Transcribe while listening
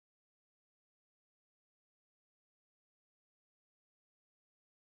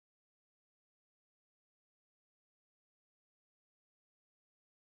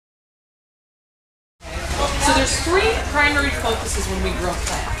there's three primary focuses when we grow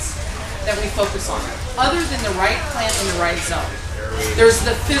plants that we focus on, other than the right plant in the right zone. There's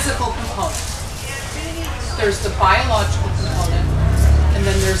the physical component, there's the biological component, and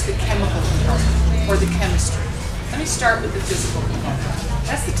then there's the chemical component, or the chemistry. Let me start with the physical component.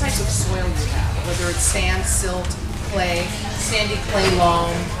 That's the type of soil you have, whether it's sand, silt, clay, sandy clay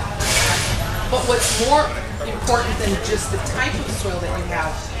loam. But what's more important than just the type of soil that you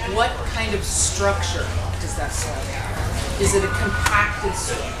have, what kind of structure does that soil have? Is it a compacted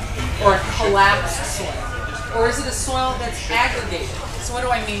soil or a collapsed soil? Or is it a soil that's aggregated? So what do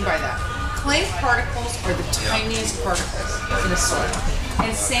I mean by that? Clay particles are the tiniest particles in a soil,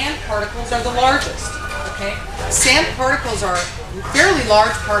 and sand particles are the largest. Okay? Sand particles are fairly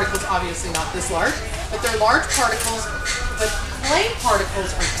large particles, obviously not this large, but they're large particles, but clay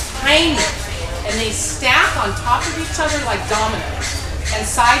particles are tiny, and they stack on top of each other like dominoes, and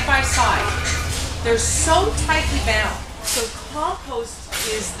side by side. They're so tightly bound. So compost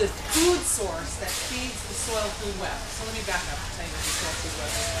is the food source that feeds the soil food web. So let me back up and tell you what the soil food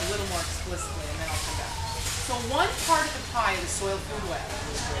web is a little more explicitly, and then I'll come back. So one part of the pie of the soil food web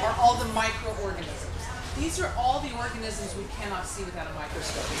are all the microorganisms. These are all the organisms we cannot see without a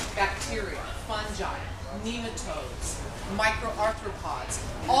microscope. Bacteria, fungi, nematodes, microarthropods,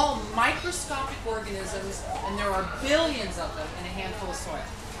 all microscopic organisms, and there are billions of them in a handful of soil.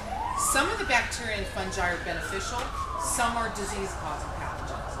 Some of the bacteria and fungi are beneficial, some are disease-causing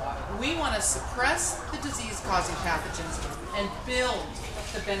pathogens. We want to suppress the disease-causing pathogens and build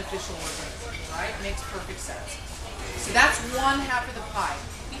the beneficial organisms, right? Makes perfect sense. So that's one half of the pie.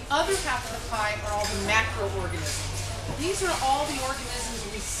 The other half of the pie are all the macroorganisms. These are all the organisms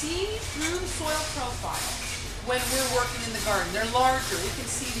we see through the soil profile when we're working in the garden. They're larger. We can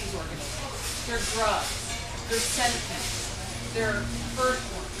see these organisms. They're grubs. They're centipedes. They're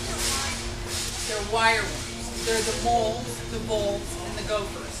earthworms. They're wireworms. They're the moles, the voles, and the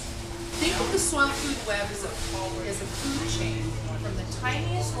gophers. Think of the soil food web as a food chain from the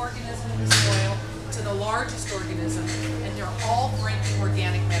tiniest organism in the soil to the largest organism, and they're all breaking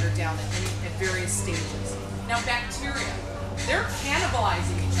organic matter down at various stages. Now bacteria, they're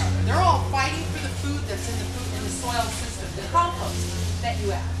cannibalizing each other. They're all fighting for the food that's in the soil system, the compost that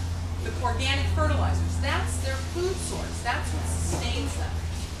you add, the organic fertilizers. That's their food source. That's what sustains them.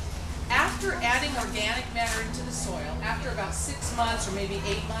 After adding organic matter into the soil, after about 6 months or maybe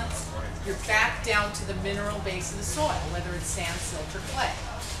 8 months, you're back down to the mineral base of the soil, whether it's sand, silt, or clay.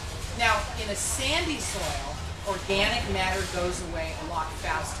 Now, in a sandy soil, organic matter goes away a lot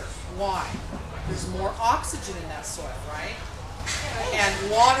faster. Why? There's more oxygen in that soil, right?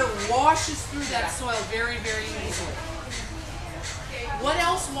 And water washes through that soil very, very easily. What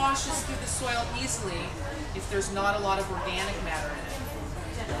else washes through the soil easily if there's not a lot of organic matter in it?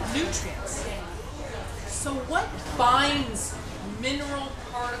 Nutrients. So what binds mineral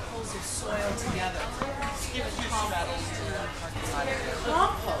particles of soil together?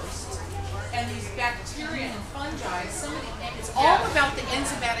 Compost and these bacteria and fungi, it's all about the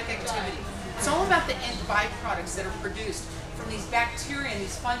enzymatic activity. It's all about the end byproducts that are produced from these bacteria and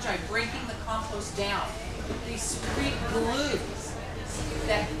these fungi breaking the compost down. They secrete glues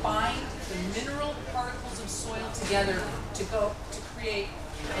that bind the mineral particles of soil together to create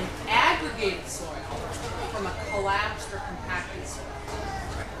an aggregated soil from a collapsed or compacted soil.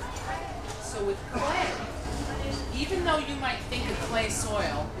 So with clay, even though you might think a clay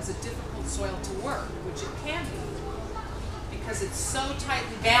soil is a difficult soil to work, which it can be, because it's so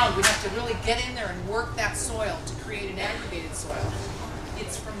tightly bound, we have to really get in there and work that soil to create an aggregated soil.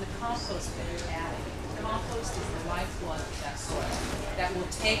 It's from the compost that you're adding. Compost is the lifeblood of that soil that will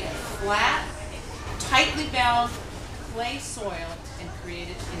take a flat, tightly bound clay soil and create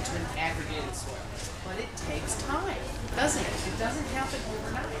it into an aggregated soil. But it takes time, doesn't it? It doesn't happen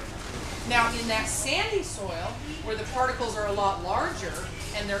overnight. Now in that sandy soil, where the particles are a lot larger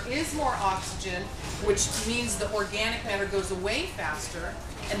and there is more oxygen, which means the organic matter goes away faster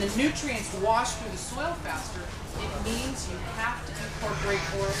and the nutrients wash through the soil faster, it means you have to incorporate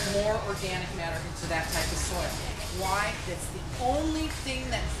more organic matter into that type of soil. Why? It's the only thing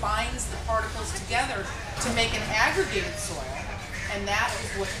that binds the particles together to make an aggregated soil, and that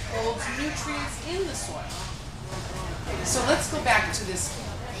is what holds nutrients in the soil. So let's go back to this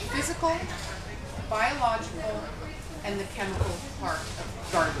physical, biological, and the chemical part of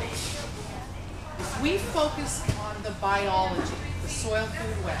gardening. If we focus on the biology, the soil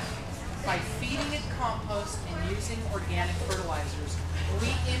food web, by feeding it compost and using organic fertilizers, we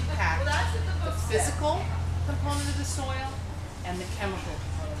impact the physical component of the soil and the chemical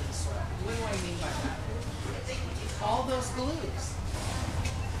component of the soil. What do I mean by that? All those glues.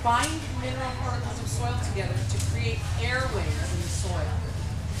 bind mineral particles of soil together to create airways in the soil,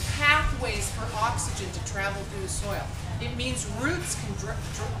 pathways for oxygen to travel through the soil. It means roots can grow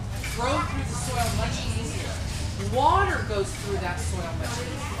through the soil much easier. Water goes through that soil much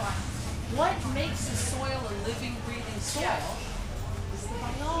easier. What makes the soil a living, breathing soil is the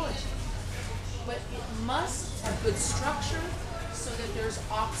biology. But it must have good structure so that there's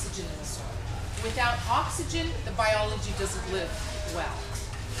oxygen in the soil. Without oxygen, the biology doesn't live well.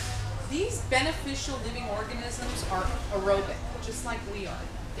 These beneficial living organisms are aerobic, just like we are.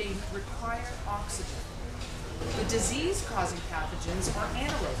 They require oxygen. The disease-causing pathogens are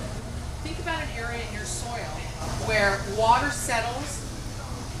anaerobic. Think about an area in your soil where water settles,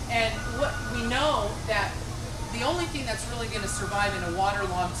 and what we know that the only thing that's really going to survive in a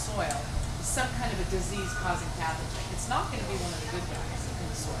waterlogged soil is some kind of a disease-causing pathogen. It's not going to be one of the good guys in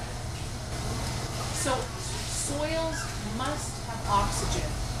the soil. So soils must have oxygen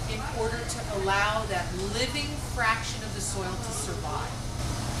in order to allow that living fraction of the soil to survive.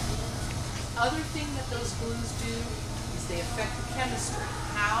 Other thing that those glues do is they affect the chemistry,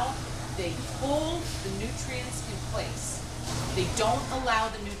 how they hold the nutrients in place. They don't allow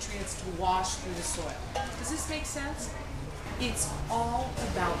the nutrients to wash through the soil. Does this make sense? It's all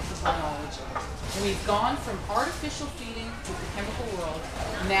about the biology. And we've gone from artificial feeding to the chemical world,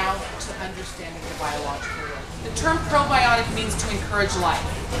 now to understanding the biological world. The term probiotic means to encourage life.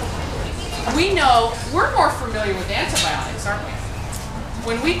 We know, we're more familiar with antibiotics, aren't we?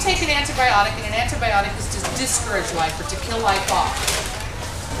 When we take an antibiotic, and an antibiotic is to discourage life or to kill life off.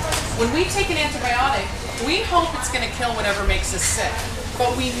 When we take an antibiotic, we hope it's going to kill whatever makes us sick.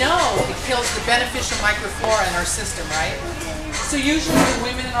 But we know it kills the beneficial microflora in our system, right? So usually the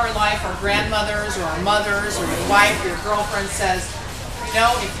women in our life, our grandmothers or our mothers or your wife or your girlfriend says, you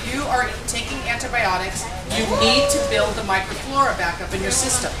know, if you are taking antibiotics, you need to build the microflora back up in your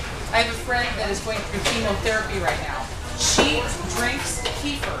system. I have a friend that is going through chemotherapy right now. She drinks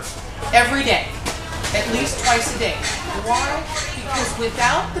kefir every day, at least twice a day. Why? Because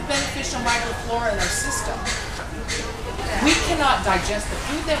without the beneficial microflora in our system, we cannot digest the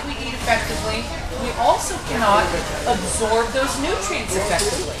food that we eat effectively. We also cannot absorb those nutrients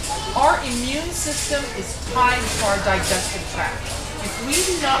effectively. Our immune system is tied to our digestive tract. If we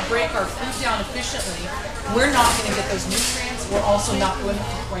do not break our food down efficiently, we're not going to get those nutrients. We're also not going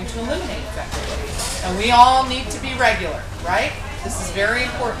to eliminate effectively. And we all need to be regular, right? This is very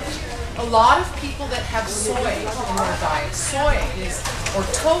important. A lot of people that have soy in their diet, soy is, or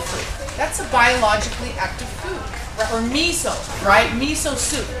tofu, that's a biologically active food. Or miso, right? Miso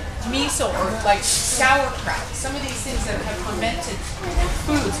soup, miso, or like sauerkraut. Some of these things that have fermented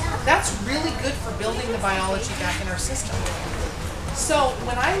foods, that's really good for building the biology back in our system. So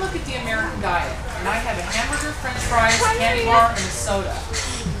when I look at the American diet, and I have a hamburger, french fries, candy bar, and a soda,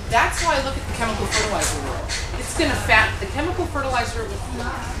 that's how I look at the chemical fertilizer world. It's going to the chemical fertilizer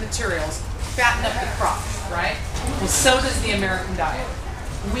materials fatten up the crop, right? Well, so does the American diet.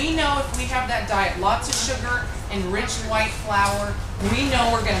 We know if we have that diet, lots of sugar, enriched white flour, we know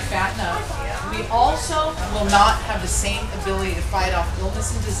we're going to fatten up. We also will not have the same ability to fight off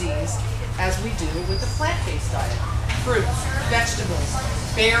illness and disease as we do with the plant-based diet. Fruits, vegetables,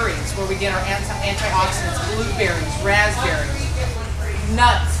 berries, where we get our antioxidants, blueberries, raspberries,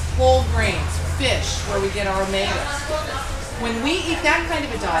 nuts, whole grains, fish, where we get our omegas. When we eat that kind of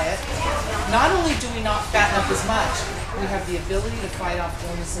a diet, not only do we not fatten up as much, we have the ability to fight off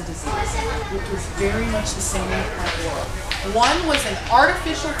illness and disease, which is very much the same in the plant world. One was an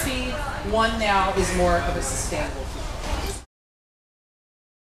artificial feed, one now is more of a sustainable feed.